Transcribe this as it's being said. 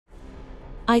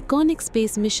Iconic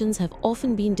space missions have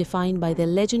often been defined by their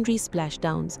legendary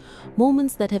splashdowns,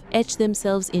 moments that have etched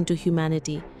themselves into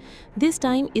humanity. This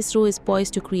time, ISRO is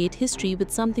poised to create history with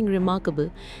something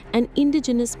remarkable, an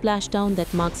indigenous splashdown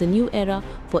that marks a new era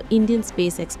for Indian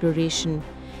space exploration.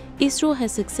 ISRO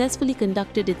has successfully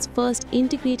conducted its first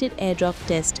integrated airdrop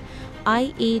test,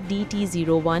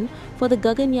 IADT-01, for the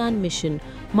Gaganyaan mission,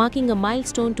 marking a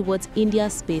milestone towards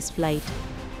India's space flight.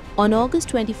 On August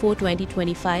 24,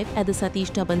 2025, at the Satish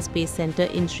Dhawan Space Centre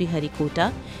in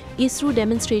Sriharikota, ISRO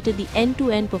demonstrated the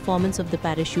end-to-end performance of the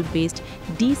parachute-based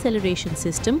deceleration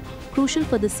system, crucial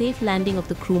for the safe landing of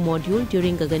the crew module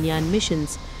during Gaganyaan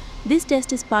missions. This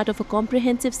test is part of a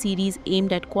comprehensive series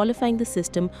aimed at qualifying the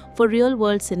system for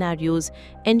real-world scenarios,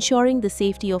 ensuring the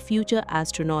safety of future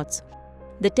astronauts.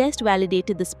 The test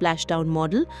validated the splashdown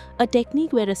model, a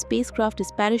technique where a spacecraft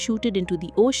is parachuted into the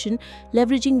ocean,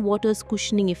 leveraging water's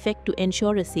cushioning effect to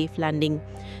ensure a safe landing.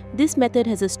 This method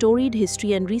has a storied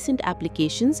history and recent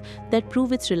applications that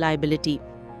prove its reliability.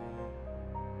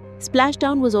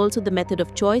 Splashdown was also the method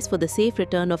of choice for the safe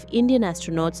return of Indian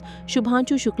astronauts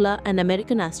Shubhanshu Shukla and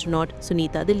American astronaut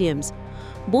Sunita.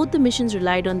 Both the missions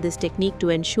relied on this technique to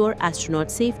ensure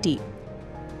astronaut safety.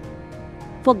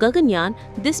 For Gaganyaan,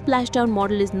 this splashdown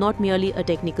model is not merely a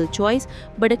technical choice,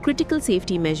 but a critical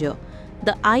safety measure.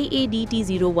 The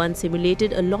IADT-01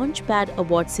 simulated a launch pad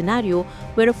abort scenario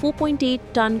where a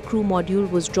 4.8-ton crew module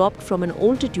was dropped from an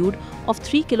altitude of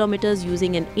 3 kilometers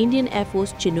using an Indian Air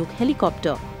Force Chinook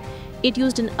helicopter. It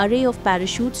used an array of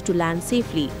parachutes to land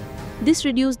safely. This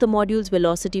reduced the module's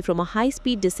velocity from a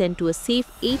high-speed descent to a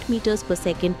safe 8 meters per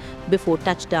second before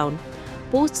touchdown.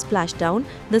 Post-splashdown,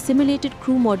 the simulated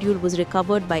crew module was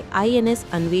recovered by INS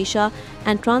Anvesha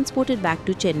and transported back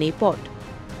to Chennai port.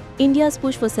 India's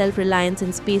push for self-reliance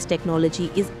in space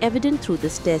technology is evident through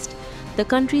this test. The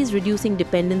country is reducing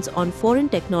dependence on foreign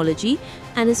technology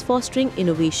and is fostering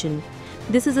innovation.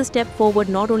 This is a step forward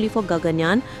not only for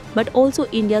Gaganyaan, but also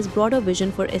India's broader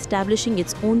vision for establishing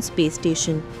its own space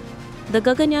station. The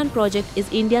Gaganyaan project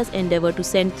is India's endeavour to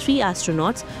send 3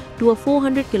 astronauts to a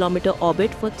 400-kilometer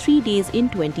orbit for 3 days in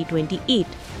 2028.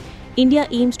 India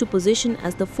aims to position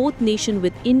as the 4th nation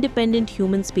with independent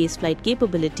human spaceflight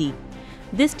capability.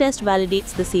 This test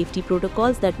validates the safety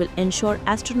protocols that will ensure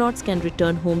astronauts can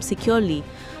return home securely,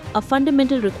 a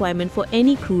fundamental requirement for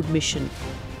any crewed mission.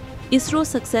 ISRO's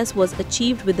success was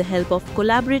achieved with the help of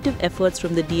collaborative efforts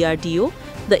from the DRDO,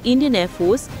 the Indian Air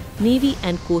Force, Navy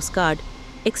and Coast Guard.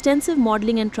 Extensive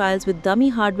modeling and trials with dummy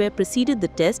hardware preceded the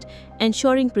test,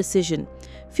 ensuring precision.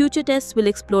 Future tests will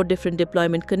explore different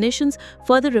deployment conditions,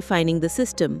 further refining the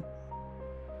system.